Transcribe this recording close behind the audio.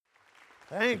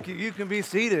Thank you. You can be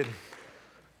seated.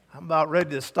 I'm about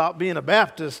ready to stop being a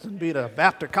Baptist and be a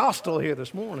Baptist-costal here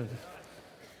this morning.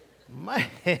 Man,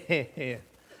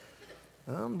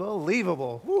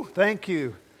 unbelievable. Whew, thank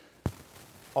you.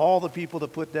 All the people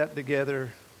that put that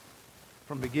together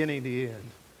from beginning to end.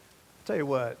 I'll tell you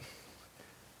what,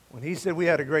 when he said we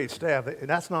had a great staff, and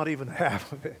that's not even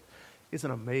half of it, it's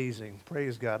an amazing.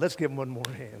 Praise God. Let's give him one more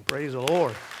hand. Praise the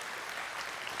Lord.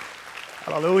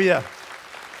 Hallelujah.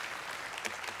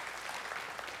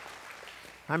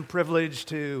 I'm privileged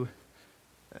to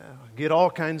get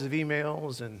all kinds of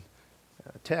emails and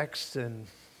texts, and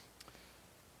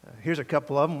here's a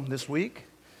couple of them this week.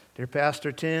 Dear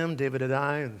Pastor Tim, David and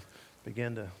I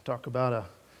began to talk about a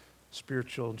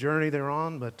spiritual journey they're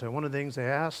on, but one of the things they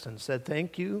asked and said,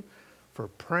 thank you for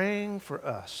praying for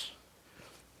us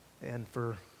and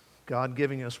for God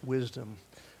giving us wisdom.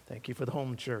 Thank you for the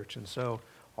home church. And so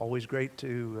always great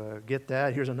to get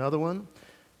that. Here's another one.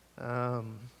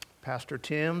 Pastor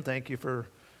Tim, thank you for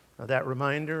that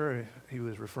reminder. He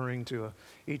was referring to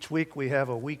each week we have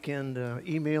a weekend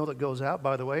email that goes out.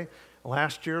 By the way,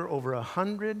 last year over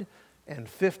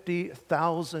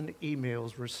 150,000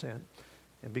 emails were sent.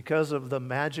 And because of the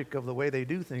magic of the way they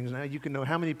do things now, you can know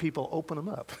how many people open them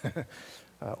up.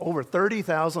 Over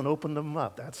 30,000 opened them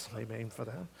up. That's amen for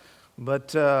that.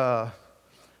 But I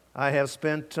have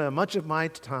spent much of my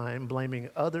time blaming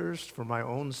others for my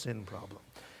own sin problem.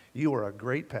 You are a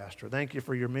great pastor. Thank you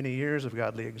for your many years of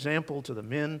godly example to the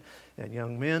men and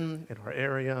young men in our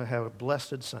area. Have a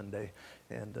blessed Sunday,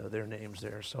 and their names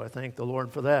there. So I thank the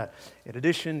Lord for that. In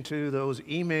addition to those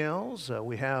emails,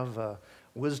 we have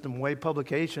Wisdom Way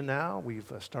publication now.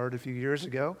 We've started a few years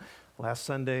ago. Last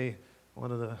Sunday,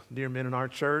 one of the dear men in our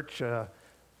church,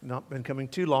 not been coming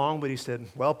too long, but he said,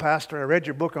 well, Pastor, I read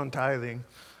your book on tithing,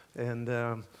 and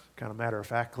kind of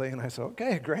matter-of-factly, and I said,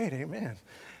 okay, great, amen.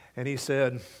 And he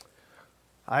said,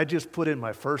 I just put in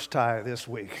my first tithe this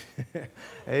week.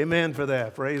 Amen for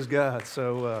that. Praise God.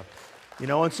 So,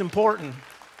 it's important.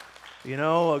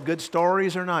 Good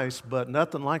stories are nice, but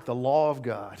nothing like the law of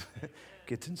God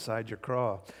gets inside your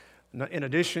craw. In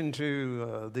addition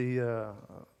to the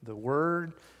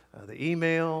word, the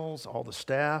emails, all the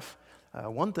staff,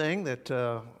 one thing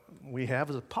that we have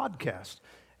is a podcast.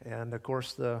 And, of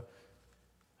course, the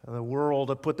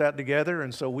world put that together,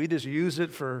 and so we just use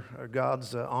it for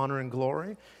God's honor and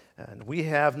glory. And we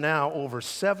have now over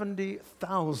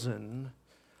 70,000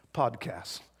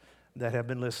 podcasts that have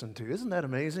been listened to. Isn't that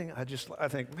amazing? I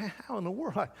think, man, how in the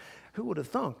world? Who would have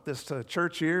thunk this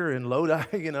church here in Lodi,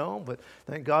 But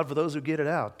thank God for those who get it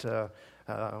out.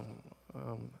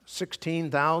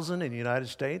 16,000 in the United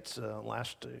States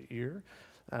last year.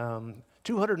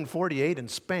 248 in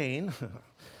Spain.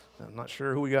 I'm not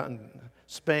sure who we got in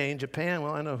Spain. Japan,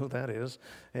 well, I know who that is.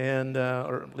 And,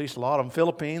 or at least a lot of them.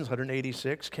 Philippines,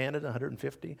 186. Canada,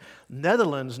 150.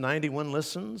 Netherlands, 91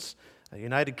 listens.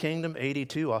 United Kingdom,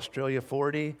 82. Australia,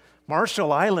 40.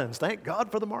 Marshall Islands, thank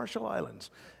God for the Marshall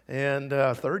Islands. And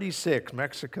 36.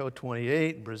 Mexico,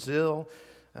 28. Brazil.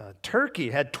 Turkey,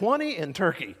 had 20 in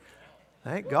Turkey.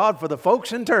 Thank God for the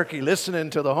folks in Turkey listening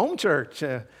to the home church.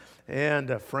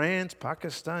 And France,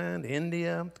 Pakistan,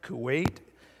 India, Kuwait,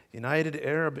 United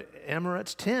Arab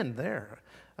Emirates, 10 there.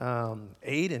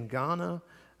 8 in Ghana,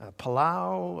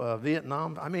 Palau,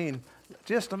 Vietnam. I mean,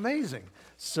 just amazing.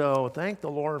 So thank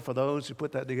the Lord for those who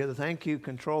put that together. Thank you,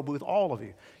 Control Booth, all of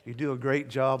you. You do a great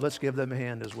job. Let's give them a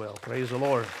hand as well. Praise the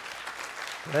Lord.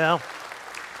 Well,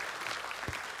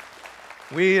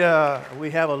 we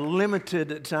have a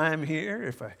limited time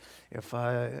here. If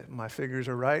my figures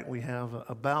are right, we have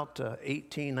about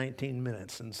 18, 19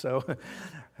 minutes. And so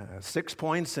 6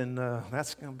 points, and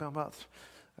that's about,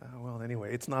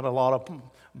 anyway, it's not a lot of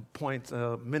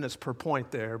minutes per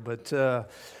point there. But so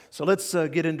let's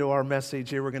get into our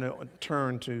message here. We're going to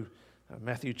turn to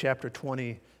Matthew chapter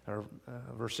 20, or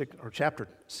chapter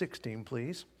 16,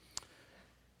 please.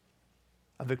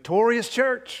 A victorious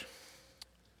church.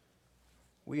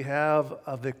 We have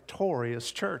a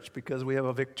victorious church because we have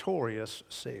a victorious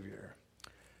Savior.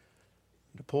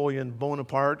 Napoleon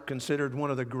Bonaparte, considered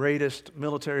one of the greatest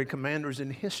military commanders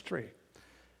in history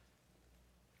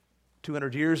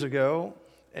 200 years ago,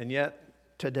 and yet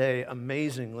today,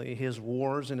 amazingly, his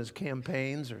wars and his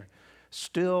campaigns are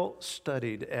still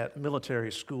studied at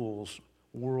military schools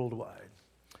worldwide.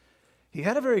 He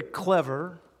had a very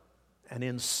clever and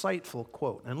insightful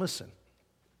quote. And listen,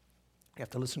 you have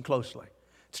to listen closely.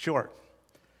 It's short.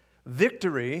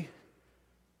 Victory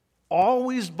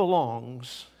always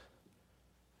belongs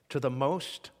to the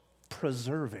most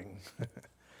preserving.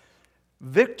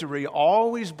 Victory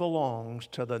always belongs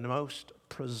to the most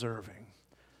preserving.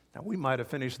 Now, we might have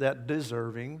finished that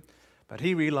deserving, but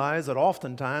he realized that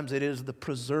oftentimes it is the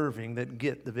preserving that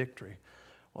get the victory.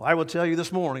 Well, I will tell you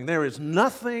this morning, there is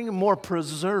nothing more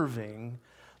preserving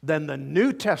than the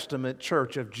New Testament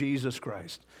church of Jesus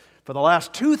Christ. For the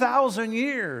last 2,000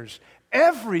 years,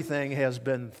 everything has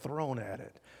been thrown at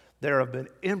it. There have been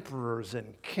emperors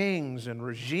and kings and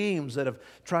regimes that have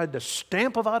tried to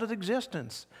stamp it out of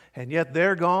existence. And yet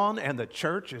they're gone and the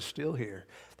church is still here.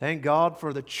 Thank God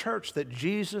for the church that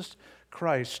Jesus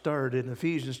Christ started. In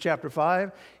Ephesians chapter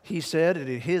 5, he said it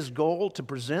is his goal to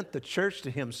present the church to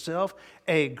himself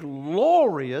a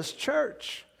glorious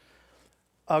church.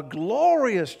 A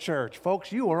glorious church.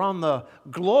 Folks, you are on the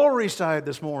glory side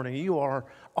this morning. You are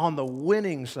on the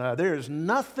winning side. There is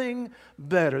nothing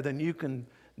better than you can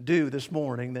do this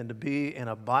morning than to be in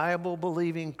a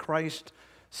Bible-believing,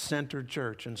 Christ-centered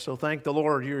church. And so thank the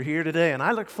Lord you're here today, and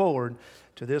I look forward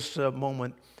to this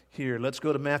moment here. Let's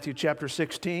go to Matthew chapter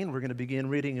 16. We're going to begin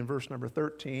reading in verse number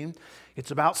 13. It's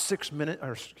about 6 minutes,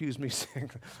 or excuse me,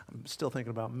 I'm still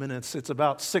thinking about minutes. It's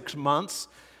about 6 months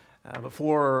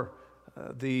before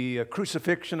the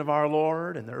crucifixion of our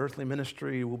Lord and the earthly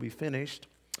ministry will be finished.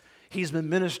 He's been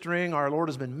ministering, our Lord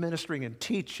has been ministering and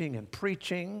teaching and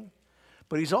preaching.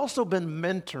 But he's also been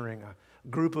mentoring a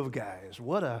group of guys.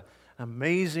 What an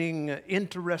amazing,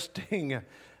 interesting,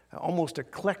 almost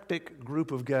eclectic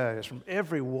group of guys from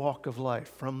every walk of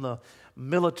life, from the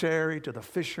military to the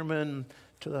fishermen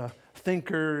to the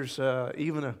thinkers,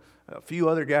 even a few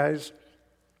other guys.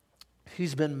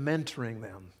 He's been mentoring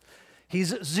them.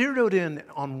 He's zeroed in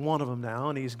on one of them now,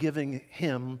 and he's giving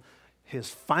him his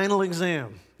final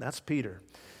exam. That's Peter.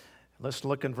 Let's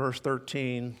look in verse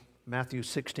 13. Matthew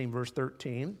 16, verse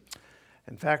 13.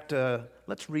 In fact,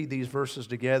 let's read these verses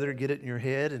together, get it in your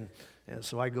head, and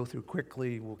so I go through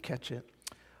quickly, we'll catch it.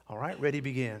 All right, ready,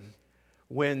 begin.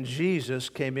 When Jesus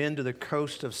came into the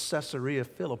coast of Caesarea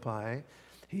Philippi,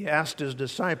 he asked his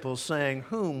disciples, saying,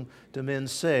 "Whom do men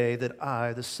say that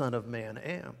I, the Son of Man,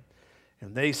 am?"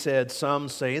 And they said, "Some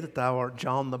say that thou art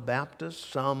John the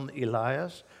Baptist, some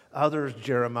Elias, others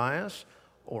Jeremiah,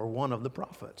 or one of the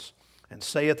prophets. And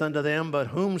saith unto them, But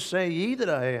whom say ye that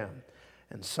I am?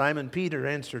 And Simon Peter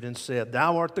answered and said,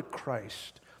 Thou art the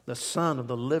Christ, the Son of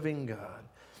the living God.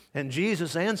 And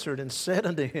Jesus answered and said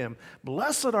unto him,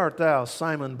 Blessed art thou,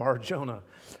 Simon Bar-Jonah,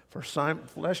 for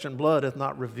flesh and blood hath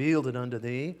not revealed it unto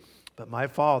thee, but my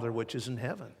Father which is in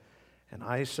heaven. And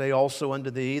I say also unto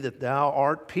thee that thou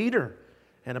art Peter,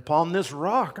 and upon this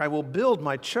rock I will build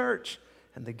my church,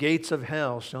 and the gates of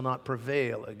hell shall not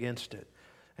prevail against it.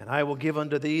 And I will give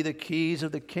unto thee the keys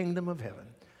of the kingdom of heaven.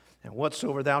 And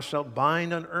whatsoever thou shalt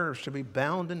bind on earth shall be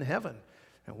bound in heaven.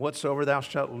 And whatsoever thou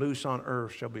shalt loose on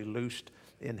earth shall be loosed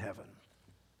in heaven.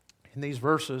 In these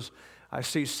verses, I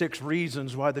see 6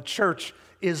 reasons why the church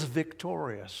is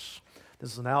victorious.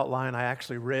 This is an outline I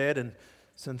actually read, and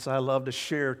since I love to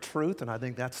share truth, and I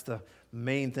think that's the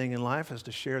main thing in life is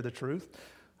to share the truth.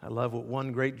 I love what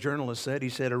one great journalist said. He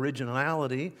said,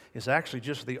 originality is actually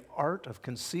just the art of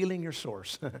concealing your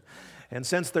source. And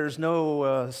since there's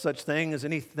no such thing as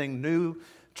anything new,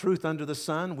 truth under the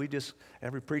sun,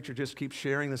 every preacher just keeps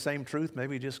sharing the same truth,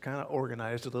 maybe just kind of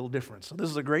organized a little different. So this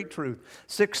is a great truth.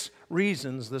 6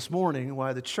 reasons this morning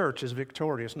why the church is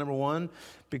victorious. Number 1,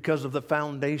 because of the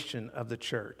foundation of the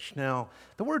church. Now,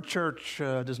 the word church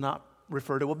does not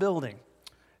refer to a building.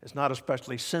 It's not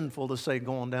especially sinful to say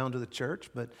going down to the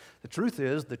church, but the truth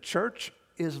is the church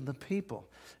is the people.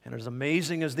 And as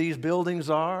amazing as these buildings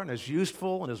are, and as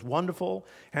useful and as wonderful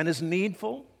and as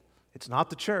needful, it's not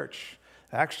the church.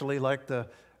 Actually, like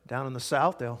down in the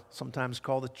South, they'll sometimes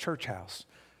call the church house.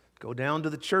 Go down to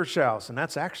the church house, and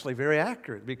that's actually very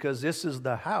accurate because this is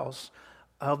the house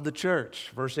of the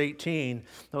church. Verse 18,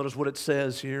 notice what it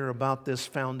says here about this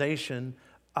foundation.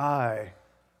 I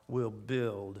will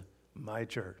build my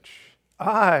church.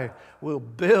 I will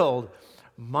build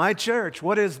my church.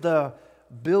 What is the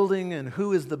building and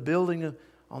who is the building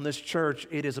on this church?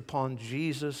 It is upon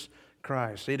Jesus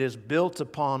Christ. It is built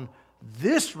upon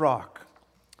this rock.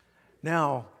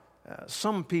 Now,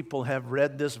 some people have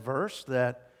read this verse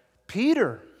that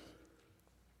Peter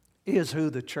is who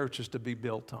the church is to be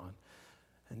built on.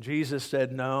 And Jesus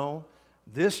said, no,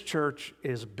 this church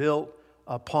is built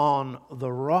upon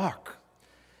the rock.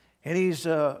 And this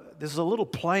is a little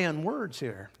play on words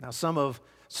here. Now, some have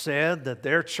said that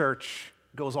their church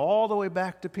goes all the way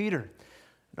back to Peter.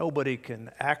 Nobody can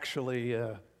actually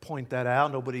point that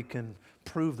out. Nobody can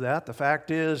prove that. The fact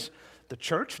is, the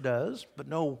church does, but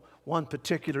no one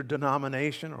particular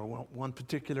denomination or one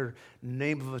particular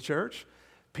name of a church.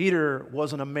 Peter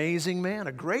was an amazing man,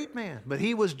 a great man, but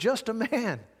he was just a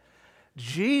man.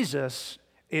 Jesus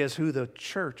is who the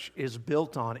church is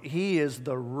built on. He is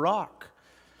the rock.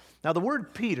 Now, the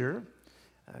word Peter,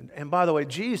 and by the way,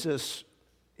 Jesus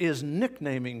is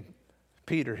nicknaming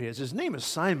Peter his. His name is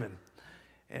Simon.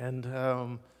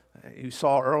 And you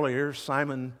saw earlier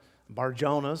Simon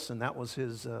Bar-Jonas, and that was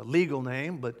his legal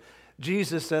name. But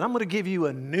Jesus said, I'm going to give you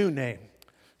a new name.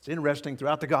 It's interesting,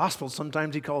 throughout the Gospels,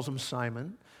 sometimes he calls him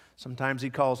Simon. Sometimes he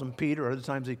calls him Peter. Other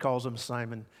times he calls him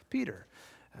Simon Peter.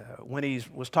 When he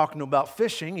was talking about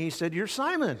fishing, he said, you're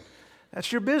Simon.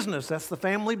 That's your business. That's the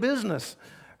family business.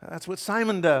 That's what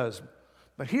Simon does.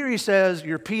 But here he says,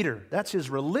 you're Peter. That's his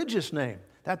religious name.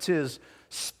 That's his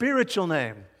spiritual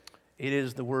name. It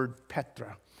is the word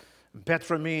Petra. And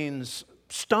Petra means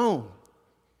stone,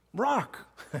 rock.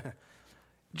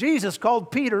 Jesus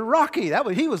called Peter Rocky.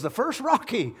 He was the first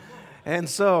Rocky. And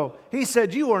so he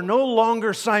said, you are no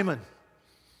longer Simon.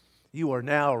 You are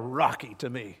now Rocky to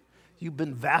me. You've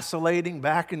been vacillating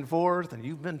back and forth, and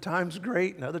you've been times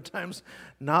great and other times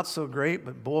not so great.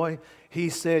 But boy, he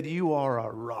said, you are a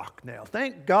rock now.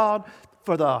 Thank God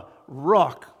for the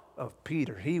rock of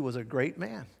Peter. He was a great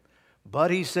man. But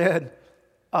he said,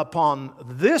 upon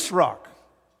this rock,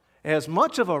 as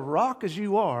much of a rock as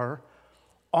you are,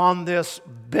 on this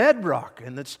bedrock,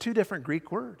 and it's two different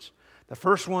Greek words. The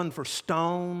first one for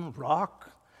stone, rock.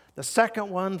 The second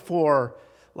one for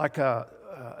like a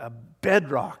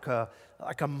bedrock,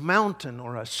 like a mountain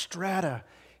or a strata.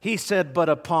 He said, but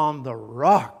upon the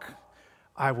rock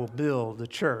I will build the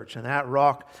church. And that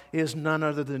rock is none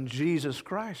other than Jesus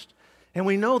Christ. And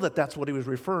we know that that's what he was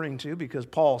referring to, because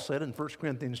Paul said in 1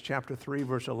 Corinthians chapter 3,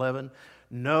 verse 11,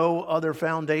 no other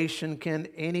foundation can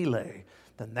any lay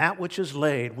than that which is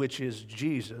laid, which is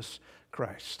Jesus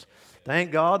Christ.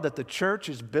 Thank God that the church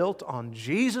is built on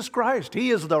Jesus Christ. He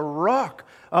is the rock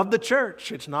of the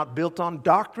church. It's not built on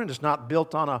doctrine. It's not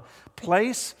built on a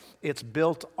place. It's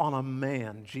built on a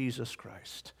man, Jesus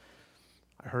Christ.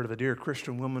 I heard of a dear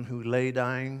Christian woman who lay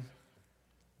dying.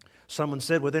 Someone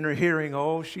said within her hearing,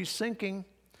 oh, she's sinking.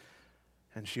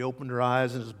 And she opened her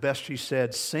eyes, and as best she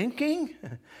said, sinking?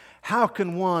 How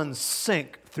can one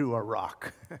sink through a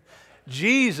rock?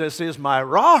 Jesus is my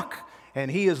rock,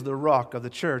 and he is the rock of the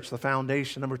church, the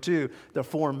foundation. Number two, the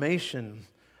formation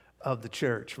of the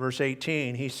church. Verse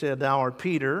 18, he said, thou art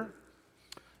Peter.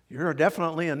 You're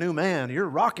definitely a new man. You're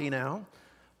rocky now.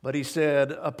 But he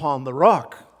said, upon the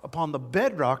rock, upon the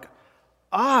bedrock,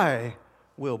 I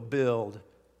will build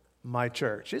my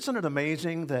church. Isn't it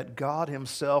amazing that God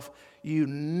himself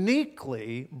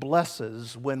uniquely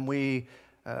blesses when we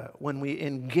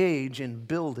engage in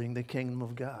building the kingdom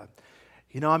of God?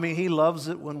 You know, he loves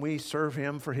it when we serve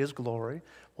him for his glory,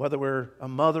 whether we're a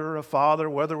mother or a father,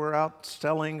 whether we're out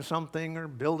selling something or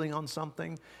building on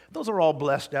something. Those are all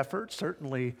blessed efforts.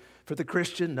 Certainly for the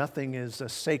Christian, nothing is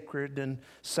sacred and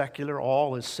secular.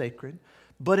 All is sacred.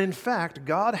 But in fact,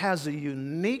 God has a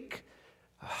unique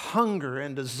hunger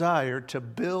and desire to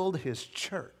build his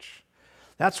church.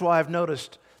 That's why I've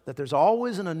noticed that there's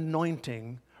always an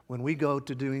anointing when we go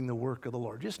to doing the work of the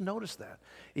Lord. Just notice that.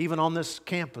 Even on this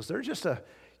campus, there's just a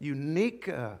unique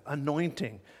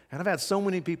anointing. And I've had so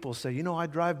many people say, you know, I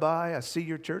drive by, I see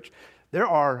your church. There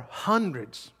are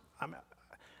hundreds.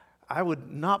 I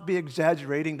would not be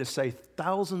exaggerating to say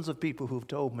thousands of people who've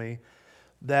told me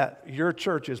that your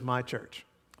church is my church.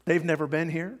 They've never been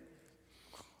here,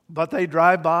 but they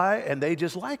drive by and they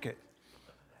just like it.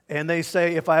 And they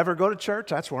say, if I ever go to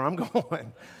church, that's where I'm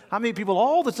going. How many people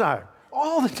all the time?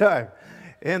 All the time.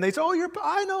 And they say, oh,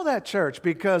 I know that church,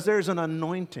 because there's an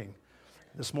anointing.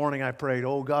 This morning I prayed,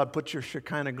 oh God, put your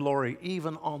Shekinah glory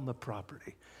even on the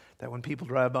property, that when people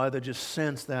drive by, they just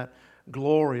sense that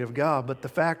glory of God. But the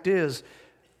fact is,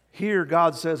 here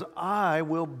God says, I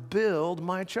will build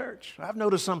my church. I've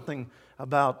noticed something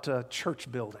about church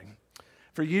building.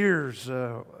 For years,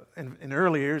 in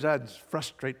early years, I'd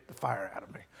frustrate the fire out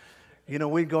of me. You know,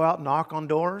 we'd go out and knock on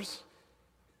doors,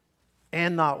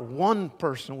 and not one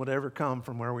person would ever come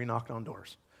from where we knocked on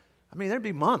doors. There'd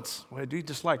be months where it'd be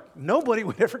just like nobody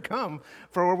would ever come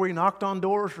from where we knocked on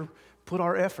doors or put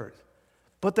our effort.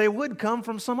 But they would come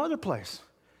from some other place.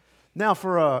 Now,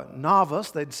 for a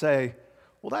novice, they'd say,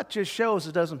 well, that just shows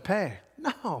it doesn't pay.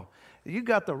 No,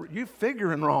 you're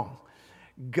figuring wrong.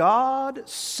 God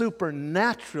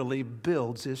supernaturally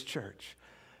builds his church,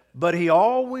 but he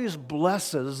always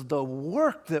blesses the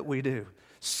work that we do.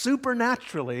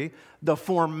 Supernaturally, the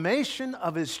formation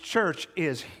of his church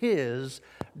is his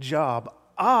job.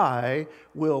 I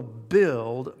will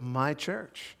build my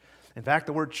church. In fact,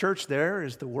 the word church there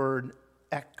is the word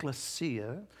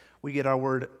ecclesia. We get our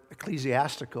word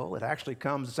ecclesiastical.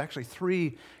 It's actually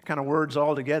three kind of words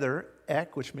all together.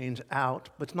 Ek, which means out,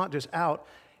 but it's not just out.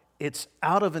 it's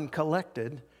out of and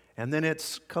collected, and then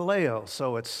it's kaleo.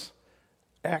 So it's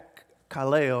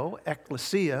kaleo,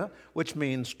 ecclesia, which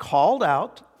means called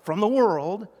out from the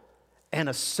world and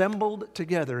assembled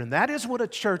together. And that is what a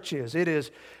church is. It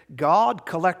is God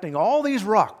collecting all these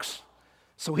rocks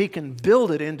so He can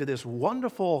build it into this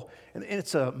wonderful, and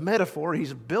it's a metaphor,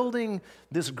 He's building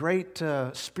this great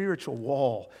spiritual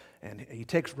wall. And He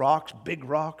takes rocks, big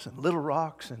rocks and little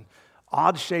rocks and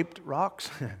odd-shaped rocks,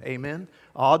 amen,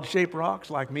 odd-shaped rocks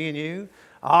like me and you,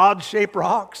 odd-shaped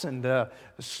rocks and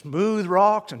smooth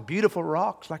rocks and beautiful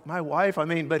rocks like my wife.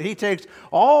 But He takes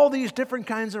all these different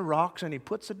kinds of rocks and He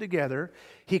puts it together.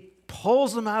 He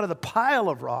pulls them out of the pile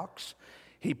of rocks.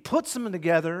 He puts them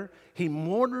together. He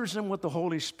mortars them with the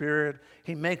Holy Spirit.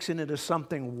 He makes it into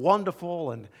something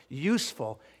wonderful and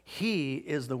useful. He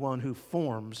is the one who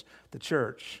forms the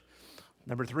church.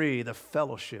 Number 3, the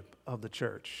fellowship of the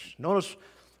church. Notice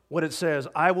what it says,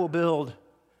 I will build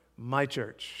my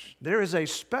church. There is a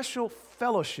special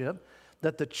fellowship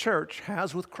that the church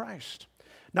has with Christ.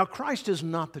 Now, Christ is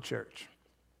not the church,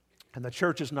 and the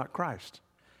church is not Christ,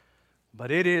 but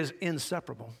it is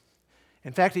inseparable.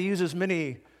 In fact, He uses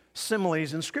many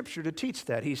similes in Scripture to teach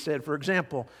that. He said, for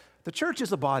example, the church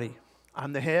is a body.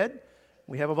 I'm the head.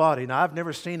 We have a body. Now, I've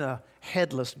never seen a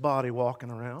headless body walking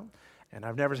around, and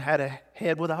I've never had a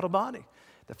head without a body.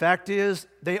 The fact is,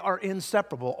 they are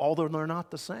inseparable, although they're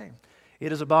not the same.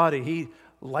 It is a body. He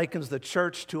likens the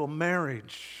church to a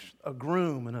marriage, a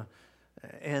groom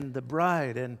and the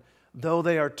bride. And though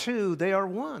they are two, they are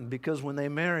one, because when they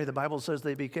marry, the Bible says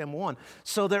they become one.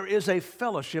 So there is a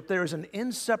fellowship. There is an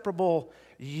inseparable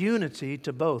unity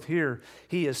to both. Here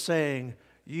He is saying,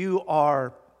 you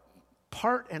are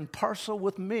part and parcel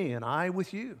with me, and I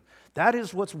with you. That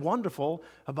is what's wonderful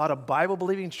about a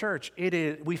Bible-believing church.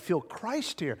 We feel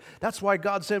Christ here. That's why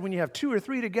God said, when you have 2 or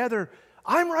 3 together,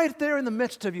 I'm right there in the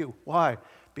midst of you. Why?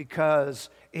 Because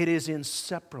it is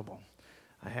inseparable.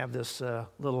 I have this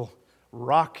little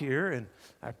rock here, and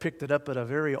I picked it up at a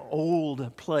very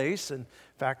old place. In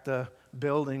fact, the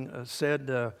building said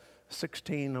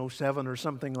 1607 or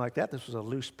something like that. This was a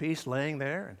loose piece laying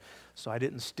there, and so I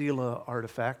didn't steal an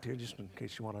artifact here, just in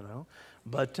case you want to know.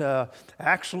 But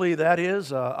actually, that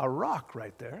is a rock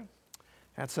right there.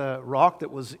 That's a rock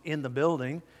that was in the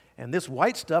building. And this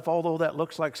white stuff, although that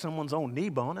looks like someone's own knee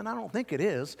bone, and I don't think it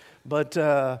is, but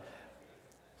I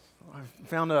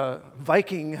found a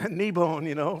Viking knee bone,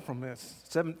 from the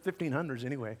 1500s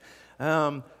anyway.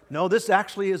 No, this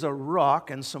actually is a rock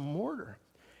and some mortar.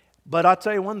 But I'll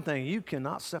tell you one thing, you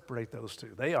cannot separate those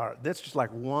two. That's just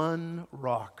like one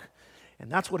rock.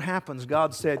 And that's what happens.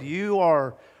 God said, you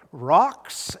are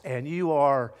rocks, and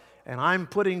I'm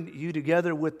putting you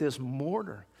together with this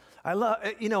mortar.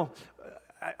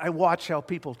 I watch how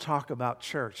people talk about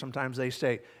church. Sometimes they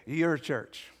say, your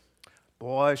church.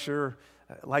 Boy, I sure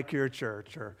like your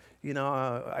church. Or,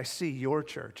 I see your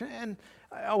church. And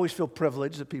I always feel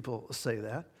privileged that people say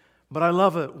that. But I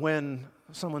love it when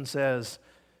someone says,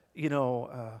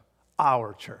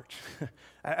 our church.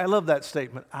 I love that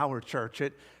statement, our church.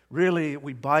 It really,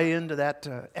 we buy into that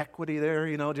equity there,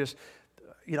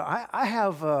 I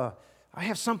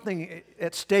have something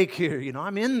at stake here,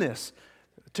 I'm in this.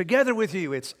 Together with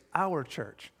you, it's our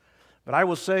church. But I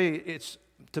will say, it's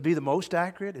to be the most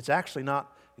accurate, it's actually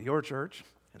not your church,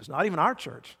 and it's not even our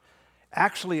church.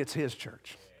 Actually, it's His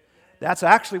church. That's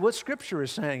actually what Scripture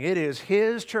is saying. It is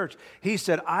His church. He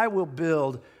said, I will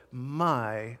build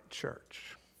my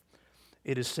church.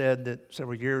 It is said that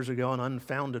several years ago, an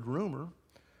unfounded rumor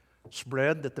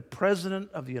spread that the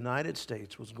President of the United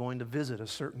States was going to visit a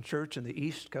certain church in the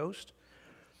East Coast.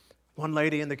 One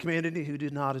lady in the community who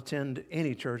did not attend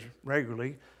any church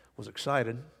regularly was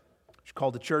excited. She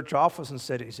called the church office and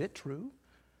said, is it true?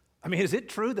 Is it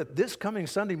true that this coming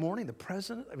Sunday morning, the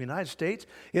President of the United States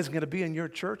is going to be in your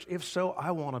church? If so,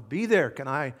 I want to be there. Can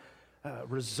I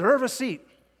reserve a seat?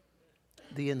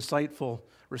 The insightful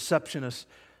receptionist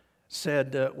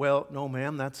said, well, no,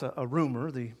 ma'am, that's a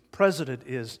rumor. The President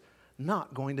is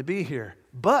not going to be here.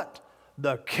 But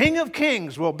the King of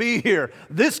Kings will be here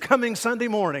this coming Sunday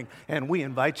morning, and we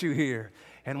invite you here.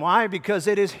 And why? Because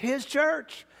it is His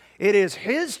church. It is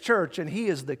His church, and He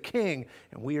is the King,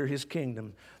 and we are His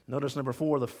kingdom. Notice number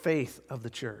 4, the faith of the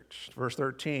church. Verse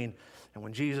 13, and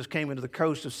when Jesus came into the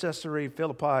coast of Caesarea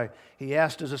Philippi, He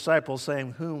asked His disciples,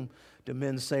 saying, whom do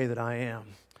men say that I am?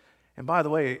 And by the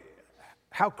way,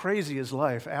 how crazy is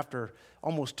life? After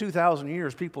almost 2,000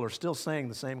 years, people are still saying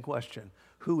the same question.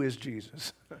 Who is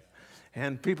Jesus?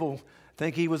 And people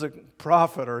think He was a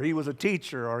prophet, or He was a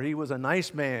teacher, or He was a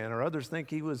nice man, or others think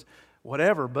He was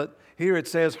whatever. But here it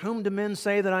says, whom do men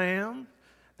say that I am?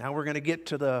 Now we're going to get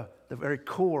to the very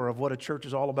core of what a church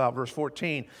is all about. Verse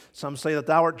 14, some say that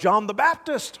thou art John the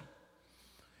Baptist.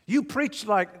 You preach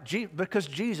because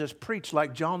Jesus preached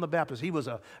like John the Baptist. He was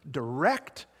a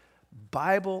direct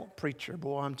Bible preacher.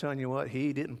 Boy, I'm telling you what,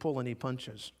 he didn't pull any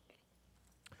punches.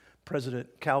 President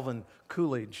Calvin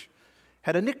Coolidge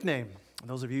had a nickname.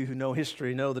 Those of you who know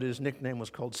history know that his nickname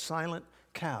was called Silent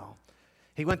Cal.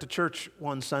 He went to church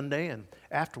one Sunday and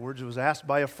afterwards was asked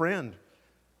by a friend,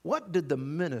 what did the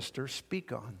minister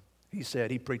speak on? He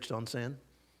said he preached on sin.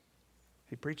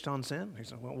 He preached on sin? He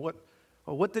said, well,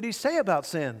 what did he say about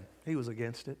sin? He was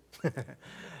against it.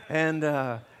 And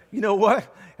you know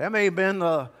what? That may have been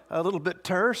a little bit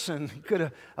terse and he could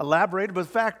have elaborated, but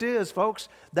the fact is, folks,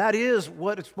 that is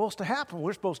what is supposed to happen.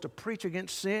 We're supposed to preach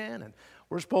against sin and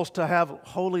we're supposed to have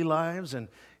holy lives, and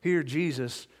here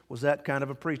Jesus was that kind of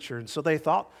a preacher. And so they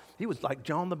thought he was like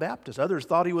John the Baptist. Others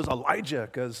thought he was Elijah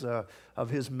because of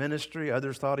his ministry.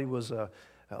 Others thought he was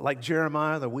like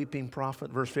Jeremiah, the weeping prophet.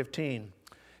 Verse 15,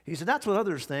 he said, that's what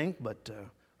others think, but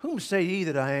whom say ye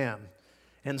that I am?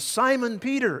 And Simon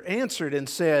Peter answered and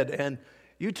said, and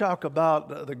you talk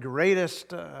about the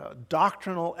greatest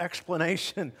doctrinal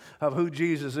explanation of who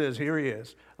Jesus is. Here he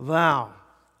is. Thou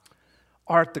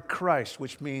art the Christ,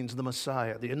 which means the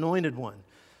Messiah, the anointed one,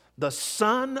 the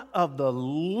Son of the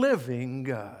living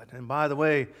God. And by the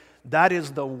way, that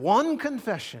is the one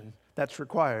confession that's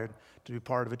required to be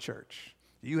part of a church.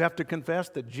 You have to confess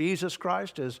that Jesus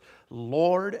Christ is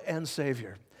Lord and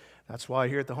Savior. That's why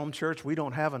here at the home church, we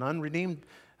don't have an unredeemed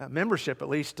membership. At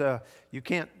least you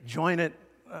can't join it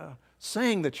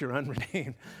saying that you're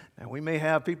unredeemed. Now, we may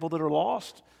have people that are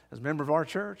lost as members of our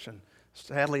church, and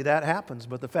sadly that happens.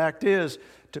 But the fact is,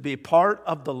 to be part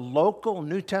of the local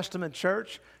New Testament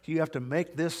church, you have to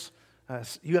make this,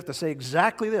 you have to say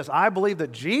exactly this. I believe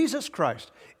that Jesus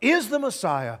Christ is the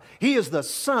Messiah. He is the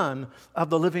Son of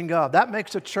the living God. That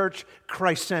makes a church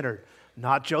Christ-centered,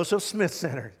 not Joseph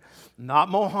Smith-centered, not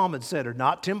Mohammed-centered,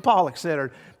 not Tim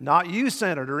Pollock-centered, not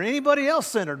you-centered or anybody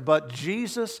else-centered, but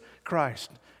Jesus Christ.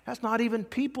 That's not even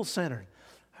people-centered.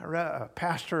 A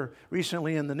pastor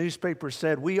recently in the newspaper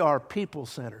said, we are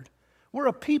people-centered. We're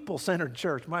a people-centered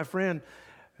church, my friend.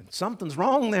 Something's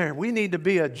wrong there. We need to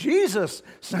be a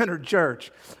Jesus-centered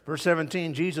church. Verse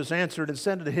 17, Jesus answered and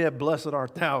said to him, blessed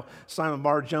art thou, Simon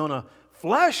Bar-Jonah,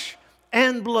 flesh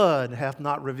and blood hath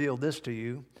not revealed this to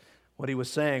you. What he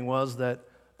was saying was that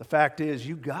the fact is,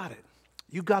 you got it.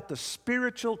 You got the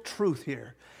spiritual truth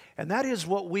here. And that is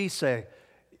what we say.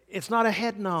 It's not a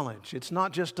head knowledge. It's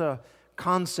not just a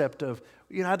concept of,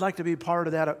 I'd like to be part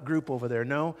of that group over there.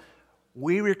 No,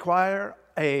 we require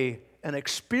an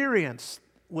experience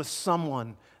with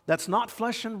someone that's not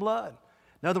flesh and blood.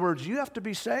 In other words, you have to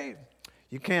be saved.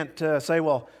 You can't say,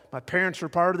 well, my parents were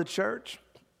part of the church.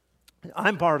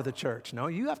 I'm part of the church. No,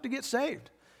 you have to get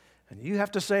saved. And you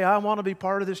have to say, I want to be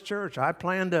part of this church. I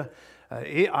plan to,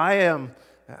 I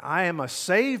am a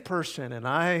saved person and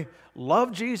I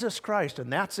love Jesus Christ.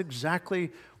 And that's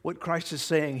exactly what Christ is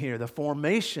saying here. The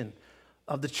formation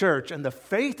of the church and the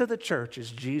faith of the church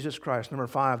is Jesus Christ. Number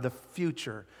 5, the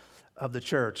future of the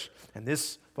church. And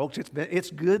this, folks, it's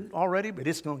good already, but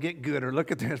it's going to get gooder.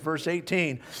 Look at this, verse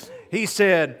 18. He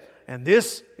said, and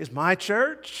this is my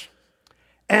church,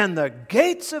 and the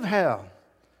gates of hell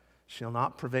shall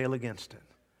not prevail against it.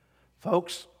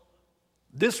 Folks,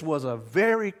 this was a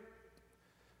very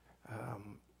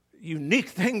unique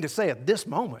thing to say at this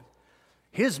moment.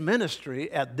 His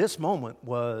ministry at this moment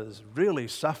was really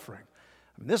suffering.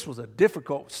 I mean, this was a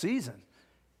difficult season.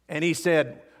 And he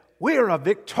said, we are a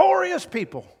victorious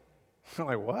people. I'm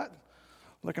like, what?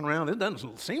 Looking around, it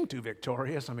doesn't seem too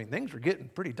victorious. I mean, things were getting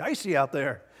pretty dicey out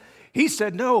there. He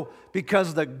said, no,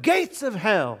 because the gates of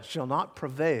hell shall not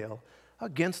prevail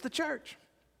against the church.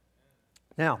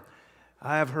 Now,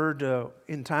 I have heard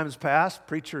in times past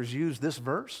preachers use this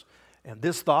verse and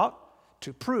this thought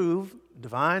to prove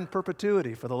divine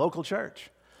perpetuity for the local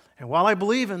church. And while I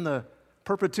believe in the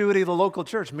perpetuity of the local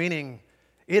church, meaning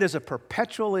it is a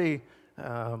perpetually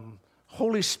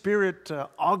Holy Spirit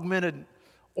augmented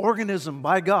organism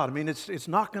by God. I mean, it's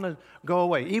not going to go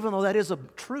away, even though that is a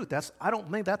truth. I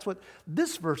don't think that's what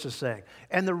this verse is saying.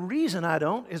 And the reason I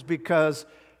don't is because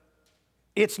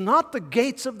it's not the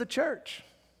gates of the church.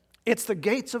 It's the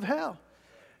gates of hell.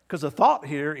 Because the thought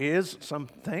here is, some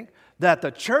think, that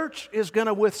the church is going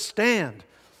to withstand.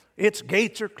 Its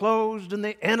gates are closed and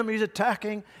the enemy's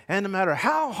attacking. And no matter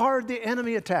how hard the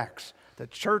enemy attacks, the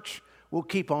church will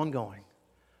keep on going.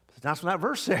 But that's what that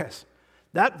verse says.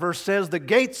 That verse says the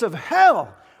gates of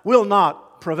hell will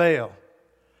not prevail.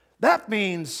 That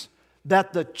means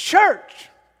that the church,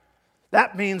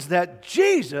 that means that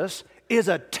Jesus is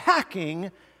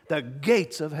attacking the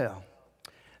gates of hell.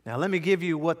 Now, let me give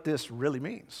you what this really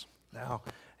means. Now,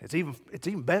 it's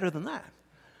even better than that.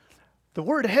 The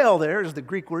word hell there is the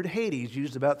Greek word Hades,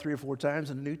 used about 3 or 4 times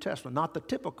in the New Testament, not the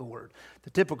typical word.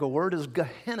 The typical word is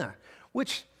Gehenna,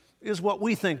 which is what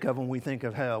we think of when we think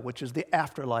of hell, which is the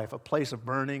afterlife, a place of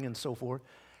burning and so forth.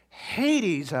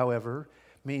 Hades, however,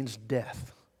 means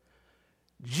death.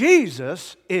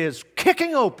 Jesus is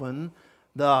kicking open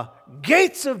the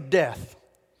gates of death.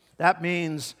 That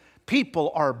means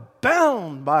people are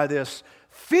bound by this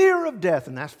fear of death.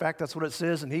 And that's what it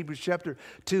says in Hebrews chapter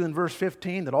 2 and verse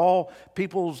 15, that all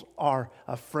peoples are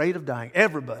afraid of dying.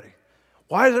 Everybody.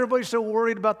 Why is everybody so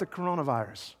worried about the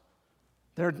coronavirus?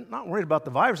 They're not worried about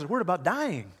the virus, they're worried about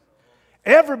dying.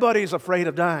 Everybody's afraid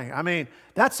of dying. I mean,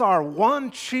 that's our one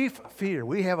chief fear.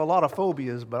 We have a lot of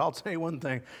phobias, but I'll tell you one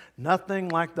thing, nothing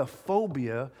like the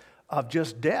phobia of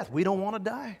just death. We don't want to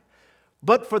die.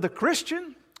 But for the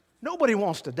Christian, nobody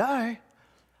wants to die.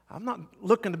 I'm not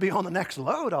looking to be on the next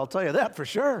load, I'll tell you that for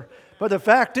sure. But the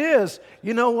fact is,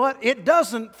 you know what? It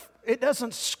doesn't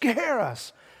scare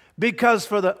us.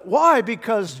 Why?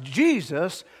 Because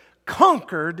Jesus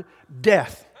conquered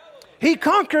death. He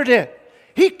conquered it.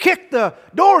 He kicked the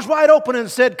doors wide open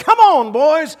and said, "Come on,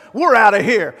 boys, we're out of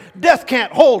here. Death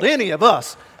can't hold any of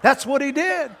us." That's what he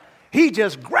did. He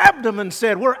just grabbed them and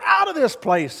said, "We're out of this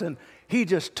place." And he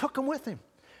just took them with him.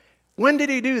 When did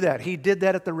he do that? He did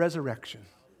that at the resurrection.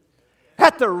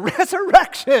 At the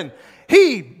resurrection,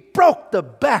 he broke the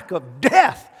back of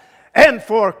death. And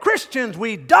for Christians,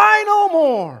 we die no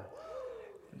more.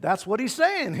 That's what he's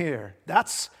saying here.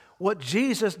 That's what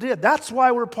Jesus did. That's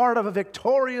why we're part of a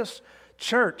victorious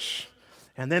church.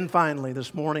 And then finally,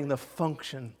 this morning, the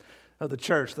function of the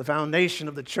church, the foundation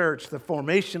of the church, the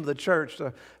formation of the church,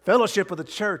 the fellowship of the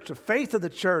church, the faith of the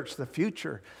church, the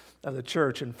future of the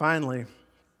church, and finally,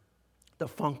 the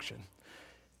function.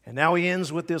 And now he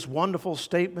ends with this wonderful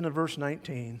statement in verse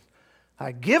 19.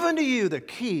 "I give unto you the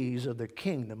keys of the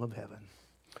kingdom of heaven."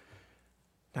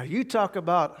 Now you talk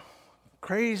about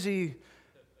crazy,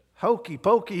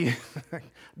 hokey-pokey,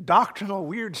 doctrinal,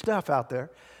 weird stuff out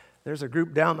there. There's a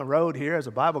group down the road here as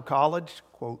a Bible college,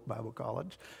 quote Bible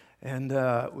college, and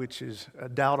which is a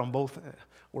doubt on both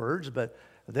words, but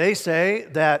they say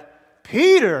that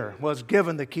Peter was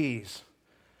given the keys,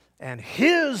 and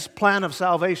his plan of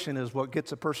salvation is what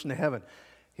gets a person to heaven.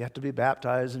 You have to be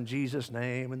baptized in Jesus'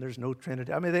 name, and there's no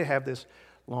Trinity. I mean, they have this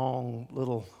long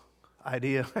little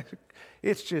idea.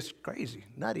 It's just crazy,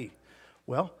 nutty.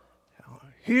 Well,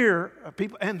 here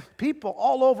people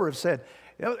all over have said,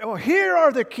 "Oh, here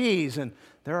are the keys." And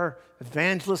there are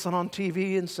evangelists on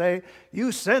TV and say,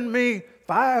 "You send me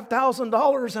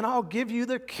 $5,000 and I'll give you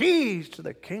the keys to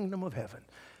the kingdom of heaven."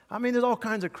 I mean, there's all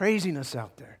kinds of craziness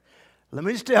out there. Let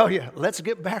me just tell you, let's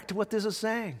get back to what this is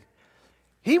saying.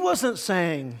 He wasn't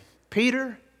saying,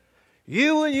 "Peter,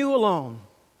 you and you alone,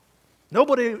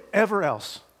 nobody ever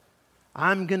else,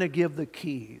 I'm going to give the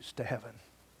keys to heaven."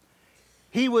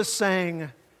 He was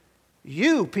saying,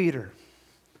 "You, Peter,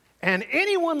 and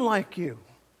anyone like you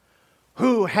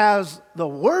who has the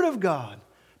Word of God,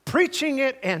 preaching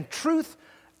it in truth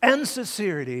and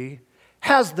sincerity,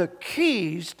 has the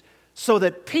keys so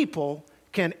that people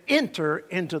can enter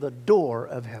into the door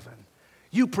of heaven."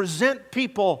 You present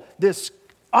people this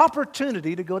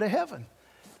opportunity to go to heaven.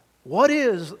 What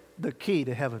is the key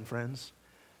to heaven, friends?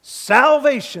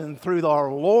 Salvation through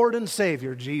our Lord and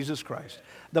Savior, Jesus Christ.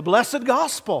 The blessed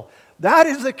gospel. That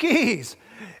is the keys.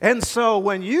 And so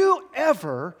when you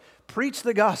ever preach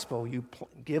the gospel, you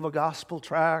give a gospel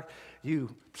tract,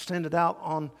 you send it out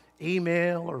on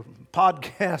email or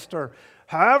podcast or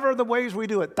however the ways we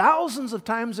do it, thousands of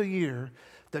times a year,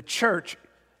 the church,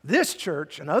 this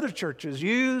church and other churches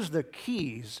use the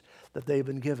keys that they've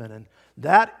been given. And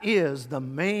that is the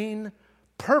main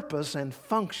purpose and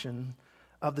function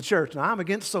of the church. Now, I'm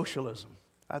against socialism.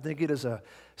 I think it is a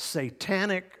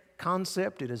satanic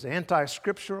concept. It is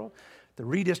anti-scriptural. The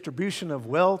redistribution of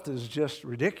wealth is just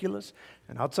ridiculous.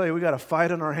 And I'll tell you, we got a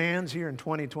fight on our hands here in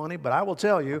 2020. But I will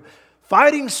tell you,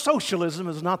 fighting socialism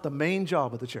is not the main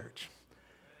job of the church.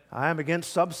 I am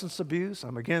against substance abuse.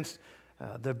 I'm against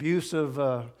the abuse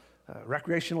of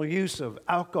recreational use of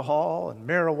alcohol and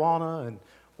marijuana and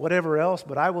whatever else.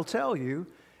 But I will tell you,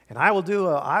 and I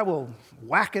will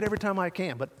whack it every time I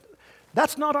can. But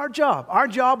that's not our job. Our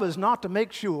job is not to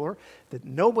make sure that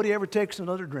nobody ever takes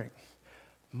another drink.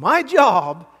 My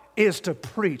job is to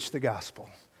preach the gospel.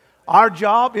 Our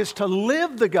job is to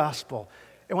live the gospel.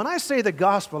 And when I say the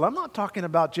gospel, I'm not talking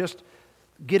about just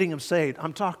getting them saved.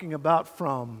 I'm talking about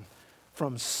from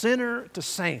from sinner to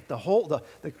saint, the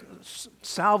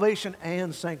salvation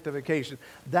and sanctification.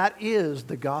 That is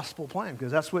the gospel plan,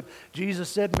 because that's what Jesus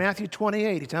said in Matthew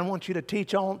 28. He said, I want you to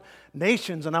teach all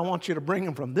nations, and I want you to bring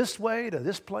them from this way to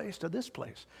this place to this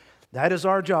place. That is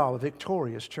our job, a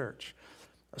victorious church.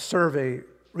 A survey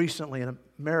recently in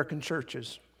American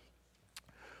churches.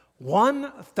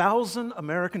 1,000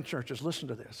 American churches, listen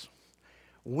to this.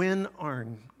 Win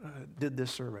Arn did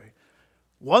this survey.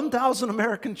 1,000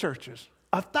 American churches,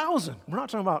 1,000, we're not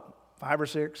talking about 5 or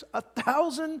 6,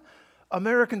 1,000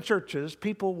 American churches,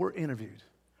 people were interviewed.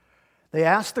 They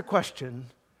asked the question,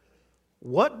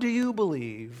 what do you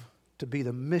believe to be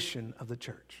the mission of the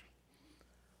church?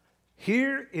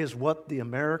 Here is what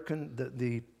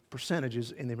the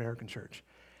percentages in the American church.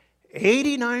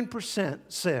 89%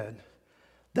 said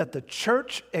that the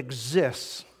church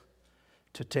exists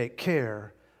to take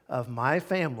care of my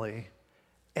family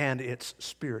and its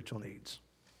spiritual needs.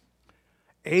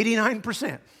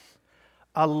 89%.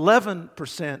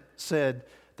 11% said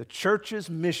the church's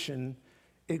mission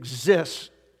exists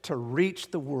to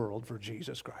reach the world for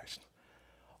Jesus Christ.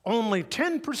 Only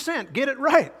 10% get it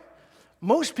right.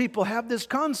 Most people have this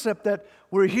concept that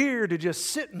we're here to just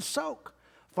sit and soak.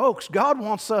 Folks, God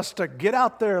wants us to get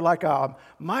out there like a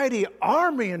mighty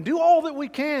army and do all that we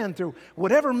can through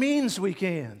whatever means we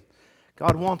can.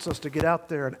 God wants us to get out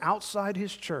there and outside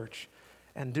His church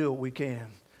and do what we can.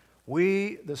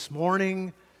 We, this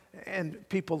morning, and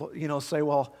people, say,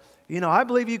 well, I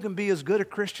believe you can be as good a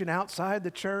Christian outside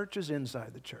the church as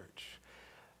inside the church.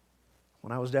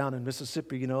 When I was down in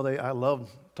Mississippi, I love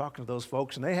talking to those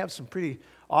folks, and they have some pretty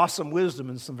awesome wisdom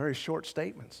and some very short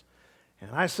statements.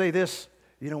 And I say this,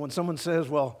 when someone says,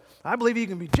 well, I believe you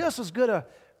can be just as good a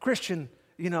Christian,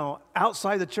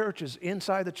 outside the church as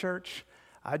inside the church,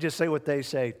 I just say what they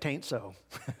say, "'Tain't so."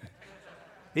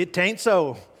 It tain't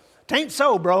so. "'Tain't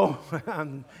so, bro."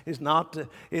 It's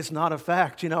not a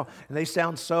fact, And they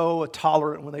sound so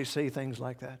tolerant when they say things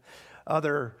like that.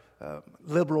 Other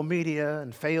liberal media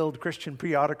and failed Christian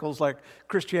periodicals like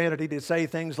Christianity to say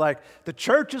things like, the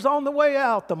church is on the way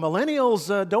out, the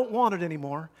millennials don't want it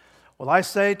anymore. Well, I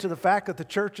say to the fact that the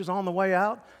church is on the way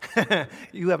out,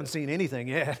 you haven't seen anything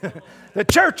yet. The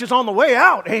church is on the way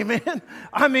out, amen.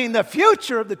 I mean, the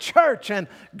future of the church and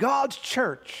God's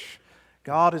church,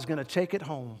 God is going to take it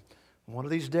home one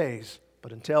of these days.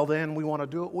 But until then, we want to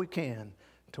do what we can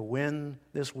to win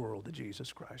this world to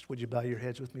Jesus Christ. Would you bow your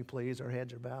heads with me, please? Our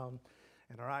heads are bowed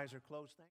and our eyes are closed.